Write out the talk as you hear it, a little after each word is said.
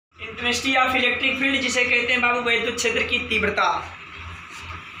Intensity of electric field, जिसे कहते हैं बाबू वैद्युत क्षेत्र की तीव्रता।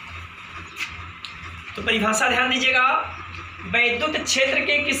 तो परिभाषा ध्यान दीजिएगा, वैद्युत क्षेत्र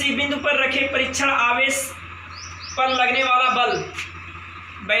के किसी बिंदु पर रखे परीक्षण आवेश पर लगने वाला बल,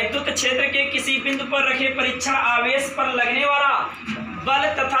 वैद्युत क्षेत्र के किसी बिंदु पर रखे परीक्षण आवेश पर लगने वाला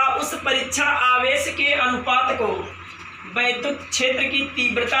बल तथा उस परीक्षण आवेश के अनुपात को वैद्युत क्षेत्र की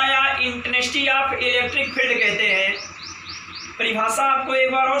तीव्रता या इंटेंसिटी ऑफ इलेक्ट्रिक फील्ड कहते हैं। परिभाषा आपको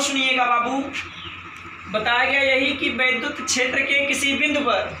एक बार और सुनिएगा बाबू। बताया गया यही कि वैद्युत क्षेत्र के किसी बिंदु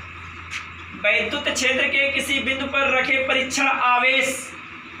पर, वैद्युत क्षेत्र के किसी बिंदु पर रखे परीक्षण आवेश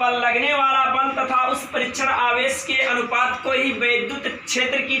पर लगने वाला बल तथा उस परीक्षण आवेश के अनुपात को ही वैद्युत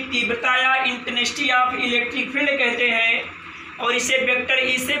क्षेत्र की तीव्रता या इंटेंसिटी ऑफ इलेक्ट्रिक फील्ड कहते हैं और इसे वेक्टर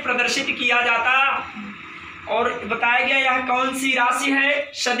ई से प्रदर्शित किया जाता। और बताया गया यह कौन सी राशि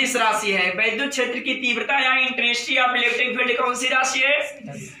है? सदिश राशि है। वैद्युत क्षेत्र की तीव्रता या इंटेंसिटी ऑफ इलेक्ट्रिक फील्ड कौन सी राशि है?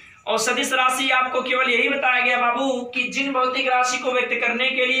 और सदिश राशि आपको केवल यही बताया गया बाबू कि जिन भौतिक राशि को व्यक्त करने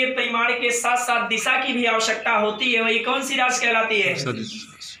के लिए परिमाण के साथ साथ दिशा की भी आवश्यकता होती है, वही कौन सी राशि कहलाती है?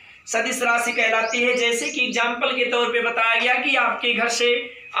 सदिश राशि कहलाती है। जैसे कि एग्जाम्पल के तौर पे बताया गया कि आपके घर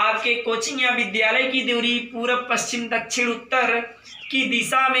से आपके कोचिंग या विद्यालय की दूरी पूर्व पश्चिम दक्षिण उत्तर की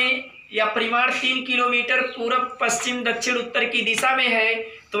दिशा में या परिमाण 3 किलोमीटर पूर्व पश्चिम दक्षिण उत्तर की दिशा में है,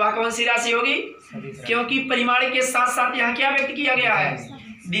 तो वह कौन सी राशि होगी? क्योंकि परिमाण के साथ साथ यहाँ क्या व्यक्त किया गया है?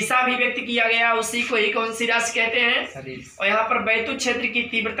 दिशा भी व्यक्त किया गया, उसी को ही कौन सी राशि कहते हैं? और यहाँ पर वैद्युत क्षेत्र की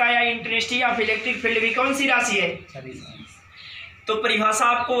तीव्रता या इंटेंसिटी ऑफ इलेक्ट्रिक फील्ड भी कौन सी राशि है? तो परिभाषा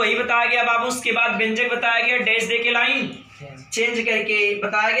आपको वही बताया गया बाबू। उसके बाद व्यंजक बताया गया, डैश दे के लाइन चेंज करके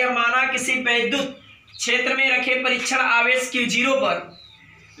बताया गया, माना किसी वैद्युत क्षेत्र में रखे परीक्षण आवेश Q0 पर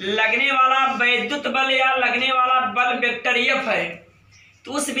लगने वाला वैद्युत बल या लगने वाला बल वेक्टर F है,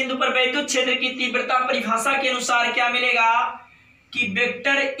 तो उस बिंदु पर वैद्युत क्षेत्र की तीव्रता परिभाषा के अनुसार क्या मिलेगा कि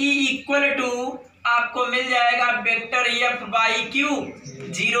वेक्टर E इक्वल टू आपको मिल जाएगा वेक्टर F बाई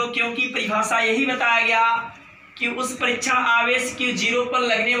Q0, क्योंकि परिभाषा यही बताया गया कि उस परीक्षण आवेश Q0 पर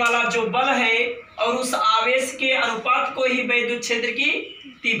लगने वाला जो बल है और उस आवेश के अनुपात को ही वैद्युत क्षेत्र की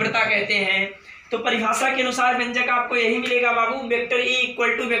तीव्रता कहते हैं। तो परिभाषा के अनुसार व्यंजक आपको यही मिलेगा बाबू, vector E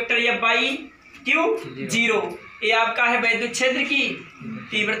equal to vector F by Q0। ये आपका है वैद्युत क्षेत्र की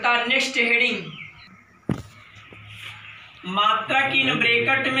तीव्रता। नेक्स्ट हेडिंग, मात्रक इन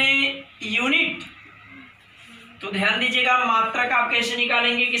ब्रैकेट में यूनिट। तो ध्यान दीजिएगा, मात्रक आप कैसे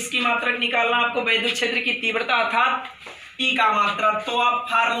निकालेंगे? किसकी मात्रक निकालना आपको? वैद्युत क्षेत्र की तीव्रता अर्थात ई का मात्रक। तो आप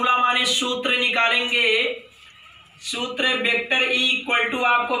फार्मूला माने सूत्र निकालेंगे। सूत्र वेक्टर ई इक्वल टू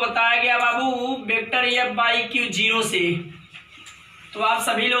आपको बताया गया बाबू वेक्टर F बाई Q0 से। तो आप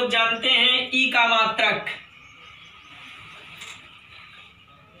सभी लोग जानते हैं ई का मात्रक,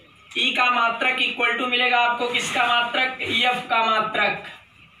 ई का मात्रक इक्वल टू मिलेगा आपको किसका मात्रक? F का मात्रक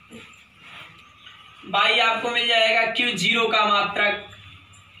बाई आपको मिल जाएगा Q0 का मात्रक।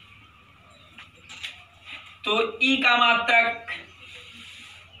 तो E का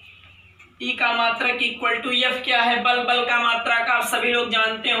मात्रक इक्वल टू F क्या है? बल। बल का मात्रक आप सभी लोग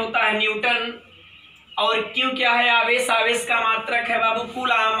जानते हैं होता है न्यूटन। और Q क्या है? आवेश। आवेश का मात्रक है बाबू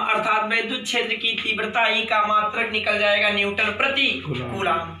कूलाम, अर्थात वैद्युत क्षेत्र की तीव्रता E का मात्रक निकल जाएगा न्यूटन प्रति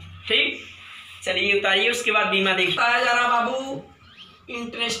कूलाम। ठीक, चलिए उतारिए। उसके बाद बीमा देखिए, बताया जा रहा बाबू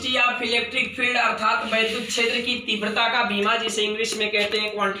इंटेंसिटी ऑफ इलेक्ट्रिक फील्ड अर्थात वैद्युत क्षेत्र की तीव्रता का बीमा, जिसे इंग्लिश में कहते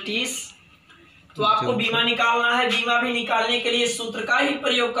हैं क्वांटिटीज। तो आपको बीमा निकालना है। बीमा भी निकालने के लिए सूत्र का ही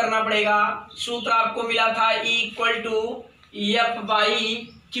प्रयोग करना पड़ेगा। सूत्र आपको मिला था E equal to F by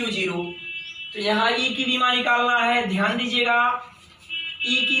Q0। तो यहाँ E की बीमा निकालना है। ध्यान दीजिएगा,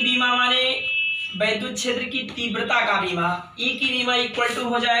 E की बीमा माने वैद्युत क्षेत्र की तीव्रता का बीमा। E की बीमा इक्वल टू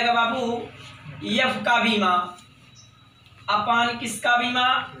हो जाएगा बाबू F का बीमा अपान किसका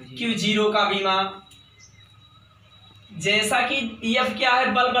बीमा? Q0 का बीमा। जैसा कि F क्या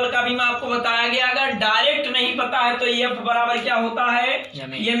है? बल। बल का बीमा आपको बताया गया। अगर डायरेक्ट नहीं पता है तो F बराबर क्या होता है?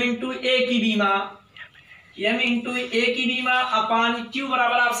 M इंटू A की बीमा, M इंटू A की बीमा अपान Q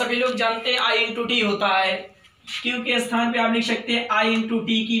बराबर आप सभी लोग जानते हैं I इंटू T होता है। Q के स्थान पे आप लिख सकते हैं I इंटू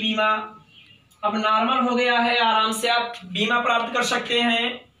T की बीमा। अब नॉर्मल हो गया है, आराम से आप बीमा प्राप्त कर सकते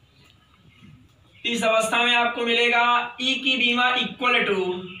हैं। इस अवस्था में आपको मिलेगा E की बीमा इक्वल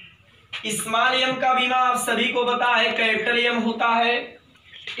टू स्मॉल m का बीमा आप सभी को पता है कैपिटल M होता है।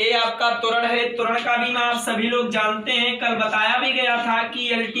 A आपका त्वरण है, त्वरण का बीमा आप सभी लोग जानते हैं, कल बताया भी गया था कि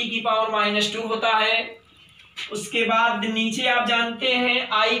LT की पावर -2 होता है। उसके बाद नीचे आप जानते हैं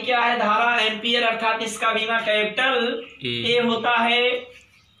I क्या है? धारा एम्पियर, अर्थात इसका बीमा कैपिटल A होता है।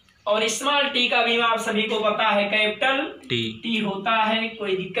 और स्मॉल t का बीमा आप सभी को पता है कैपिटल T होता है।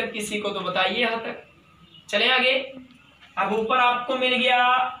 कोई दिक्कत किसी को तो बताइए यहाँ तक। चले आगे। अब ऊपर आपको मिल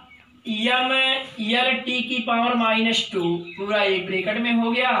गया यम यल टी की पावर -2 पूरा एक ब्रैकेट में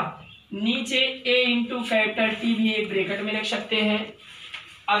हो गया, नीचे a इंटू कैपिटल टी भी एक ब्रैकेट में लिख सकते हैं।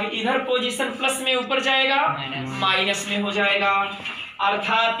 अब इधर पोजीशन प्लस में ऊपर जाएगा माइनस में हो जाएगा,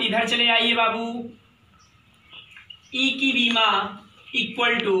 अर्थात इधर चले आइए बाबू, ई की बीमा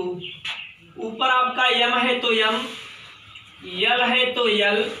इक्वल टू ऊपर आपका यम है तो यम, यल है तो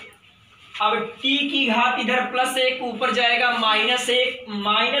यल, अब टी की घात इधर +1 ऊपर जाएगा -1,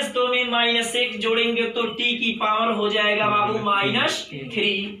 -2 में -1 जोड़ेंगे तो टी की पावर हो जाएगा बाबू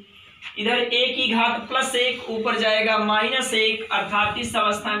 -3, इधर a की घात +1 ऊपर जाएगा -1, अर्थात इस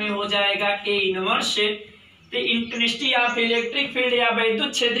अवस्था में हो जाएगा a इनवर्स। तो इंटेंसिटी ऑफ इलेक्ट्रिक फील्ड या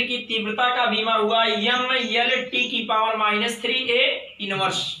विद्युत क्षेत्र की तीव्रता का बीमा हुआ यम यल टी की पावर -3 a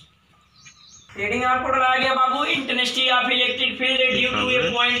इनवर्स। रीडिंग आपको डरा गया बाबू, intensity of electric field due to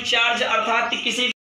A point charge, अर्थात किसी